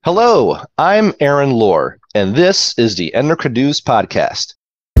Hello, I'm Aaron Lohr, and this is the Endocrine News Podcast.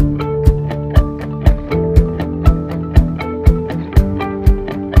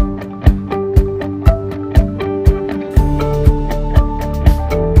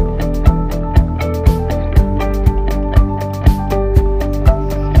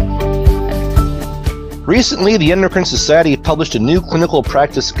 Recently, the Endocrine Society published a new clinical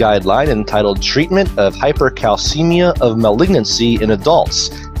practice guideline entitled Treatment of Hypercalcemia of Malignancy in Adults,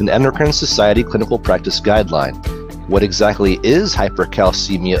 an Endocrine Society clinical practice guideline. What exactly is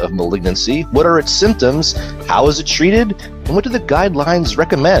hypercalcemia of malignancy? What are its symptoms? How is it treated? And what do the guidelines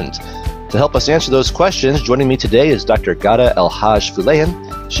recommend? To help us answer those questions, joining me today is Dr. Ghada El-Haj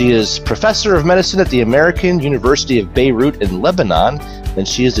Fuleihan. She is professor of medicine at the American University of Beirut in Lebanon, and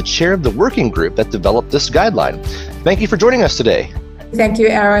she is the chair of the working group that developed this guideline. Thank you for joining us today. Thank you,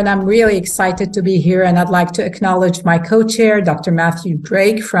 Aaron. I'm really excited to be here, and I'd like to acknowledge my co-chair, Dr. Matthew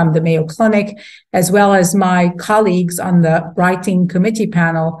Drake from the Mayo Clinic, as well as my colleagues on the writing committee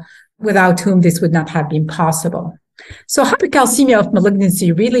panel, without whom this would not have been possible. So hypercalcemia of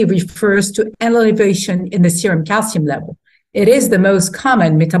malignancy really refers to elevation in the serum calcium level. It is the most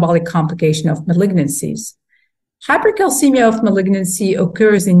common metabolic complication of malignancies. Hypercalcemia of malignancy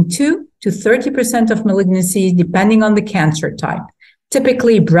occurs in 2 to 30% of malignancies, depending on the cancer type,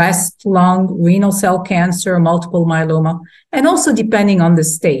 typically breast, lung, renal cell cancer, multiple myeloma, and also depending on the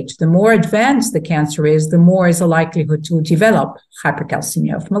stage. The more advanced the cancer is, the more is the likelihood to develop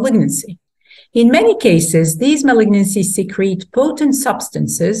hypercalcemia of malignancy. In many cases, these malignancies secrete potent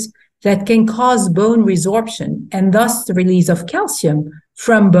substances that can cause bone resorption and thus the release of calcium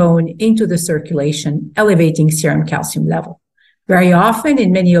from bone into the circulation, elevating serum calcium level. Very often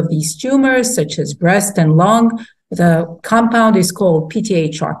in many of these tumors, such as breast and lung, the compound is called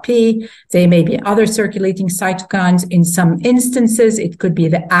PTHrP. There may be other circulating cytokines. In some instances, it could be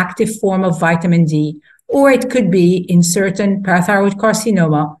the active form of vitamin D, or it could be in certain parathyroid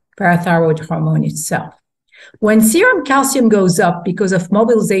carcinoma, parathyroid hormone itself. When serum calcium goes up because of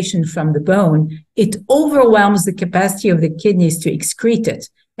mobilization from the bone, it overwhelms the capacity of the kidneys to excrete it,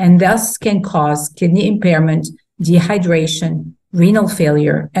 and thus can cause kidney impairment, dehydration, renal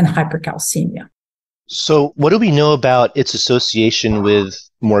failure, and hypercalcemia. So what do we know about its association with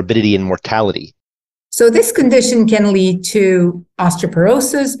morbidity and mortality? So this condition can lead to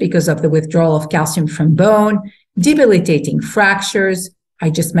osteoporosis because of the withdrawal of calcium from bone, debilitating fractures, I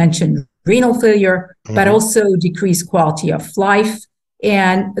just mentioned renal failure, but also decreased quality of life.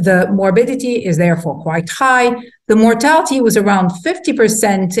 And the morbidity is therefore quite high. The mortality was around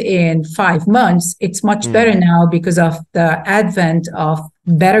 50% in 5 months. It's much better now because of the advent of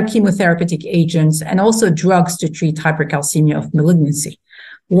better chemotherapeutic agents and also drugs to treat hypercalcemia of malignancy.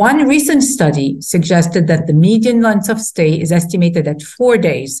 One recent study suggested that the median length of stay is estimated at 4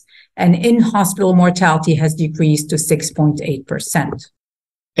 days, and in-hospital mortality has decreased to 6.8%.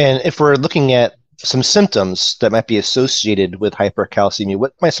 And if we're looking at some symptoms that might be associated with hypercalcemia,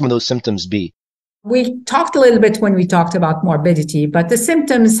 what might some of those symptoms be? We talked a little bit when we talked about morbidity, but the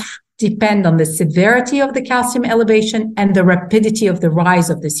symptoms depend on the severity of the calcium elevation and the rapidity of the rise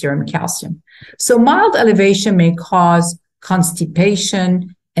of the serum calcium. So mild elevation may cause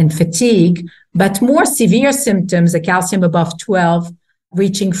constipation and fatigue, but more severe symptoms, the calcium above 12,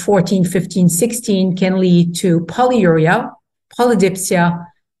 reaching 14, 15, 16, can lead to polyuria, polydipsia,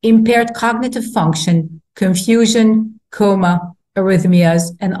 impaired cognitive function, confusion, coma,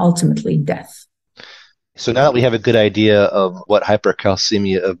 arrhythmias, and ultimately death. So now that we have a good idea of what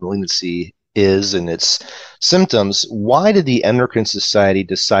hypercalcemia of malignancy is and its symptoms, why did the Endocrine Society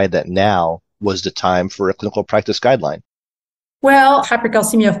decide that now was the time for a clinical practice guideline? Well,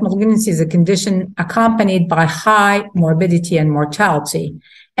 hypercalcemia of malignancy is a condition accompanied by high morbidity and mortality.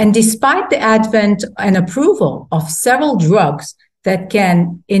 And despite the advent and approval of several drugs that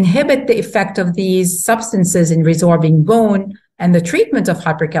can inhibit the effect of these substances in resorbing bone and the treatment of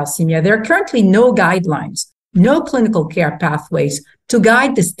hypercalcemia, there are currently no guidelines, no clinical care pathways to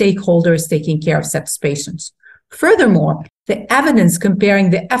guide the stakeholders taking care of such patients. Furthermore, the evidence comparing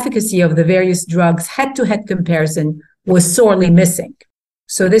the efficacy of the various drugs head-to-head comparison was sorely missing.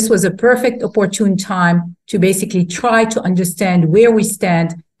 So this was a perfect opportune time to basically try to understand where we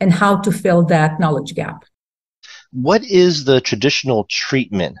stand and how to fill that knowledge gap. What is the traditional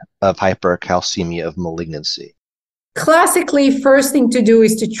treatment of hypercalcemia of malignancy? Classically, first thing to do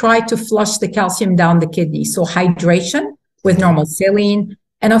is to try to flush the calcium down the kidney. So hydration with normal saline,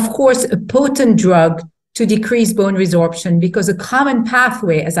 and of course, a potent drug to decrease bone resorption, because a common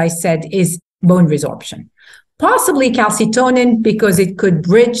pathway, as I said, is bone resorption. Possibly calcitonin, because it could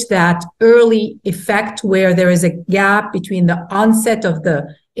bridge that early effect where there is a gap between the onset of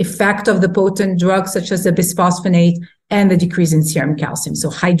the effect of the potent drugs such as the bisphosphonate, and the decrease in serum calcium. So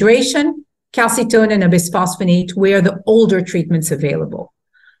hydration, calcitonin, and bisphosphonate were the older treatments available.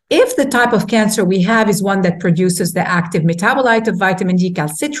 If the type of cancer we have is one that produces the active metabolite of vitamin D,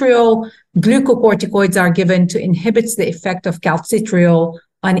 calcitriol, glucocorticoids are given to inhibit the effect of calcitriol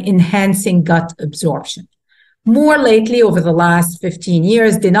on enhancing gut absorption. More lately, over the last 15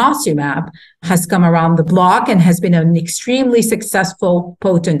 years, denosumab has come around the block and has been an extremely successful,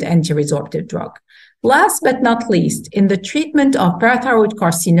 potent anti-resorptive drug. Last but not least, in the treatment of parathyroid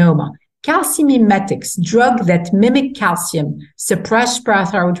carcinoma, calcimimetics, drugs that mimic calcium, suppress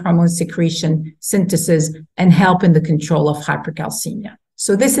parathyroid hormone secretion, synthesis, and help in the control of hypercalcemia.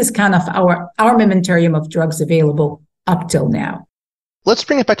 So this is kind of our armamentarium of drugs available up till now. Let's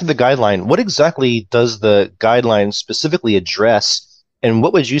bring it back to the guideline. What exactly does the guideline specifically address, and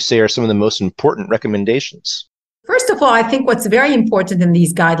what would you say are some of the most important recommendations? First of all, I think what's very important in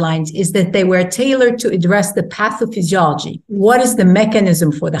these guidelines is that they were tailored to address the pathophysiology. What is the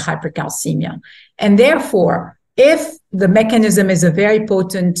mechanism for the hypercalcemia? And therefore, if the mechanism is a very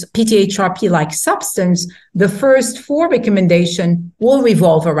potent PTHRP-like substance, the first 4 recommendations will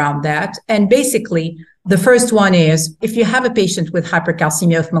revolve around that. And basically, the first one is, if you have a patient with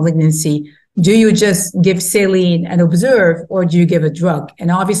hypercalcemia of malignancy, do you just give saline and observe, or do you give a drug?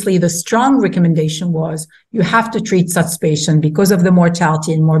 And obviously, the strong recommendation was you have to treat such patient because of the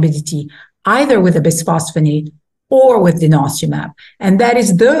mortality and morbidity, either with a bisphosphonate or with denosumab. And that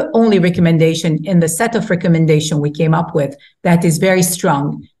is the only recommendation in the set of recommendation we came up with that is very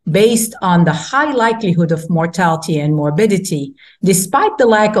strong, based on the high likelihood of mortality and morbidity, despite the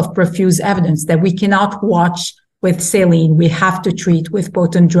lack of perfuse evidence that we cannot watch with saline, we have to treat with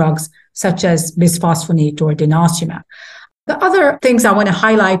potent drugs such as bisphosphonate or denosumab. The other things I want to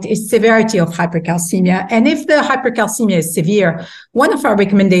highlight is severity of hypercalcemia. And if the hypercalcemia is severe, one of our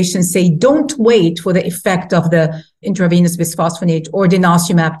recommendations say don't wait for the effect of the intravenous bisphosphonate or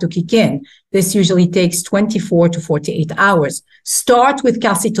denosumab to kick in. This usually takes 24 to 48 hours. Start with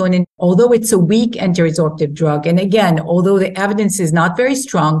calcitonin, although it's a weak anti-resorptive drug. And again, although the evidence is not very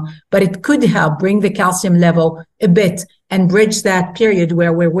strong, but it could help bring the calcium level a bit and bridge that period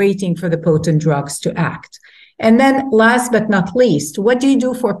where we're waiting for the potent drugs to act. And then last but not least, what do you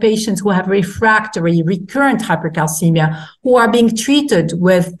do for patients who have refractory recurrent hypercalcemia who are being treated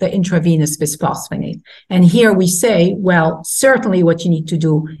with the intravenous bisphosphonate? And here we say, well, certainly what you need to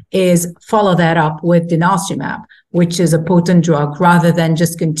do is follow that up with denosumab, which is a potent drug, rather than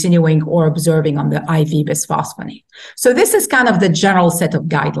just continuing or observing on the IV bisphosphonate. So this is kind of the general set of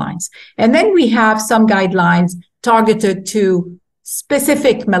guidelines. And then we have some guidelines targeted to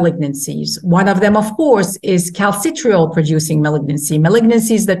specific malignancies. One of them, of course, is calcitriol producing malignancy,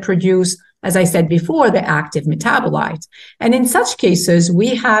 malignancies that produce, as I said before, the active metabolite. And in such cases,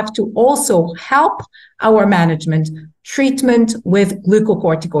 we have to also help our management treatment with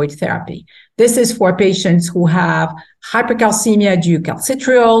glucocorticoid therapy. This is for patients who have hypercalcemia due to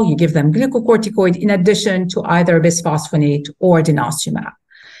calcitriol. You give them glucocorticoid in addition to either bisphosphonate or denosumab.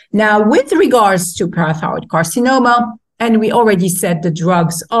 Now, with regards to parathyroid carcinoma, and we already said the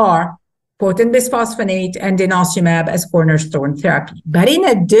drugs are potent bisphosphonate and denosumab as cornerstone therapy. But in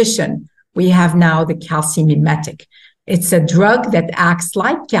addition, we have now the calcimimetic. It's a drug that acts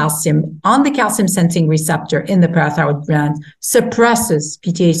like calcium on the calcium sensing receptor in the parathyroid gland, suppresses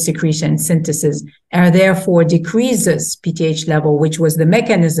PTH secretion synthesis, and therefore decreases PTH level, which was the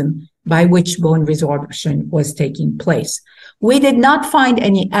mechanism by which bone resorption was taking place. We did not find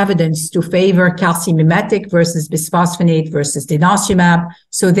any evidence to favor calcimimetic versus bisphosphonate versus denosumab.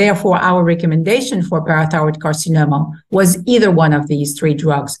 So therefore, our recommendation for parathyroid carcinoma was either one of these 3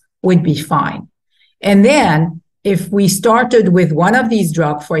 drugs would be fine. And then if we started with one of these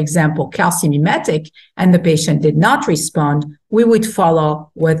drugs, for example, calcimimetic, and the patient did not respond, we would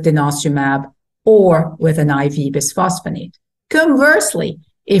follow with denosumab or with an IV bisphosphonate. Conversely,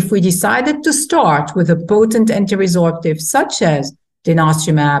 if we decided to start with a potent anti-resorptive such as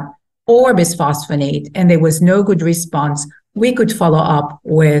denosumab or bisphosphonate, and there was no good response, we could follow up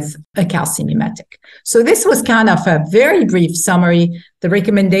with a calcimimetic. So this was kind of a very brief summary. The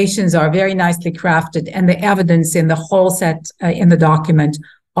recommendations are very nicely crafted, and the evidence in the whole set in the document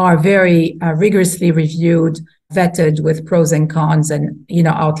are very rigorously reviewed, vetted with pros and cons, and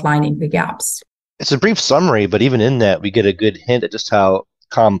outlining the gaps. It's a brief summary, but even in that, we get a good hint at just how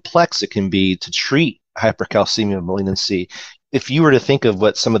complex it can be to treat hypercalcemia malignancy. If you were to think of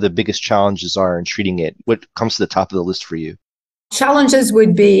what some of the biggest challenges are in treating it, what comes to the top of the list for you? Challenges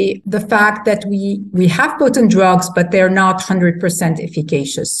would be the fact that we have potent drugs, but they're not 100%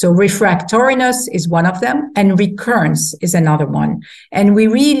 efficacious. So refractoriness is one of them, and recurrence is another one. And we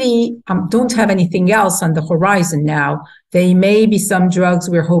really don't have anything else on the horizon now. There may be some drugs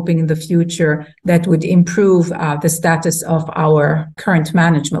we're hoping in the future that would improve the status of our current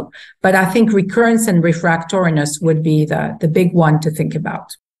management. But I think recurrence and refractoriness would be the big one to think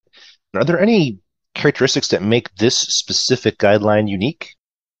about. Are there any characteristics that make this specific guideline unique?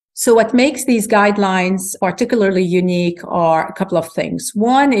 So what makes these guidelines particularly unique are a couple of things.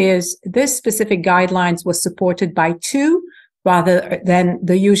 One is this specific guidelines was supported by two rather than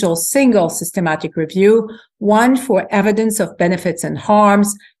the usual single systematic review, one for evidence of benefits and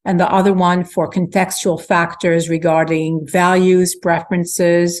harms, and the other one for contextual factors regarding values,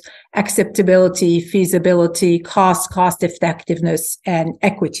 preferences, acceptability, feasibility, cost effectiveness, and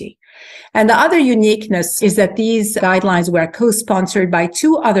equity. And the other uniqueness is that these guidelines were co-sponsored by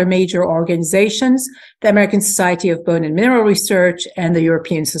two other major organizations, the American Society of Bone and Mineral Research and the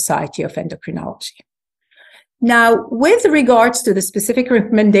European Society of Endocrinology. Now, with regards to the specific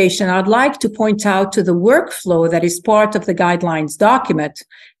recommendation, I'd like to point out to the workflow that is part of the guidelines document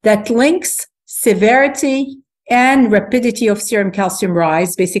that links severity and rapidity of serum calcium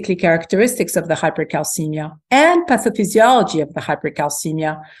rise, basically characteristics of the hypercalcemia, and pathophysiology of the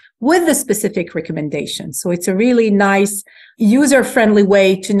hypercalcemia with the specific recommendation. So it's a really nice, user-friendly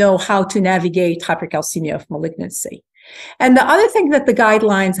way to know how to navigate hypercalcemia of malignancy. And the other thing that the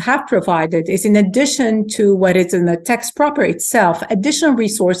guidelines have provided is, in addition to what is in the text proper itself, additional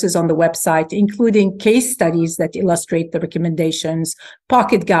resources on the website, including case studies that illustrate the recommendations,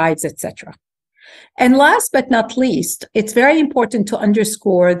 pocket guides, etc. And last but not least, it's very important to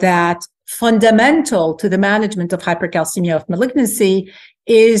underscore that fundamental to the management of hypercalcemia of malignancy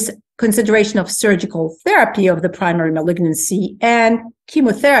is consideration of surgical therapy of the primary malignancy and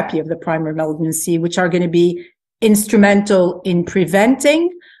chemotherapy of the primary malignancy, which are going to be instrumental in preventing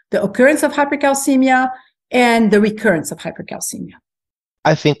the occurrence of hypercalcemia and the recurrence of hypercalcemia.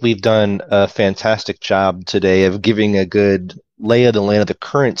 I think we've done a fantastic job today of giving a good lay of the land of the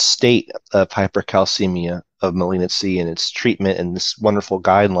current state of hypercalcemia of malignancy and its treatment and this wonderful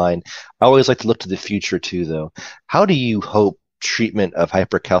guideline. I always like to look to the future too, though. How do you hope treatment of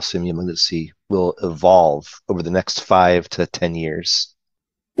hypercalcemia malignancy will evolve over the next 5 to 10 years?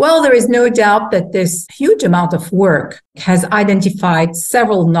 Well, there is no doubt that this huge amount of work has identified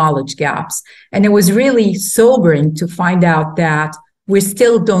several knowledge gaps. And it was really sobering to find out that we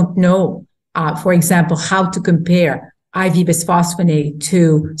still don't know, for example, how to compare IV bisphosphonate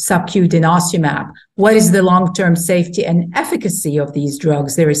to sub-Q denosumab. What is the long-term safety and efficacy of these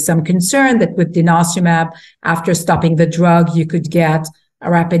drugs? There is some concern that with denosumab, after stopping the drug, you could get a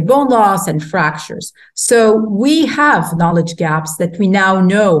rapid bone loss and fractures. So we have knowledge gaps that we now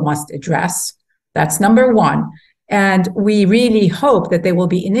know must address. That's number one. And we really hope that there will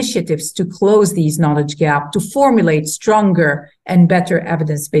be initiatives to close these knowledge gaps, to formulate stronger and better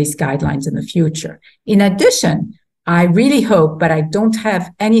evidence-based guidelines in the future. In addition, I really hope, but I don't have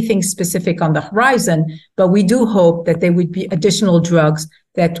anything specific on the horizon, but we do hope that there would be additional drugs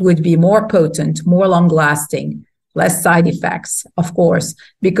that would be more potent, more long-lasting, less side effects, of course,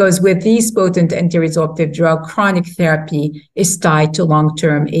 because with these potent anti-resorptive drugs, chronic therapy is tied to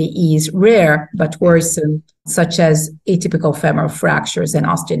long-term AEs, rare but worrisome, such as atypical femoral fractures and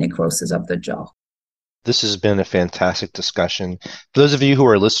osteonecrosis of the jaw. This has been a fantastic discussion. For those of you who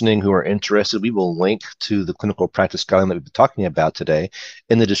are listening, who are interested, we will link to the clinical practice guideline that we've been talking about today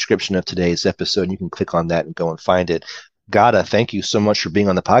in the description of today's episode. You can click on that and go and find it. Gada, thank you so much for being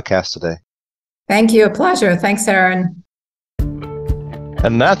on the podcast today. Thank you. A pleasure. Thanks, Aaron.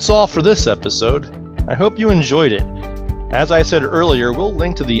 And that's all for this episode. I hope you enjoyed it. As I said earlier, we'll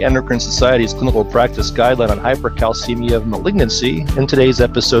link to the Endocrine Society's clinical practice guideline on hypercalcemia of malignancy in today's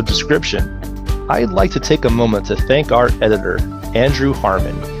episode description. I'd like to take a moment to thank our editor, Andrew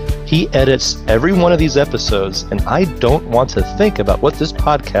Harmon. He edits every one of these episodes, and I don't want to think about what this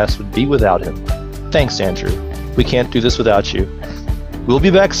podcast would be without him. Thanks, Andrew. We can't do this without you. We'll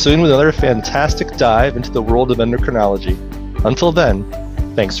be back soon with another fantastic dive into the world of endocrinology. Until then,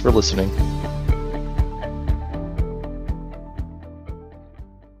 thanks for listening.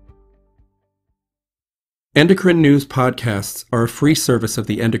 Endocrine News podcasts are a free service of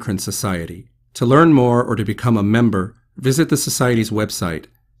the Endocrine Society. To learn more or to become a member, visit the Society's website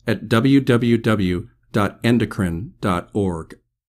at www.endocrine.org.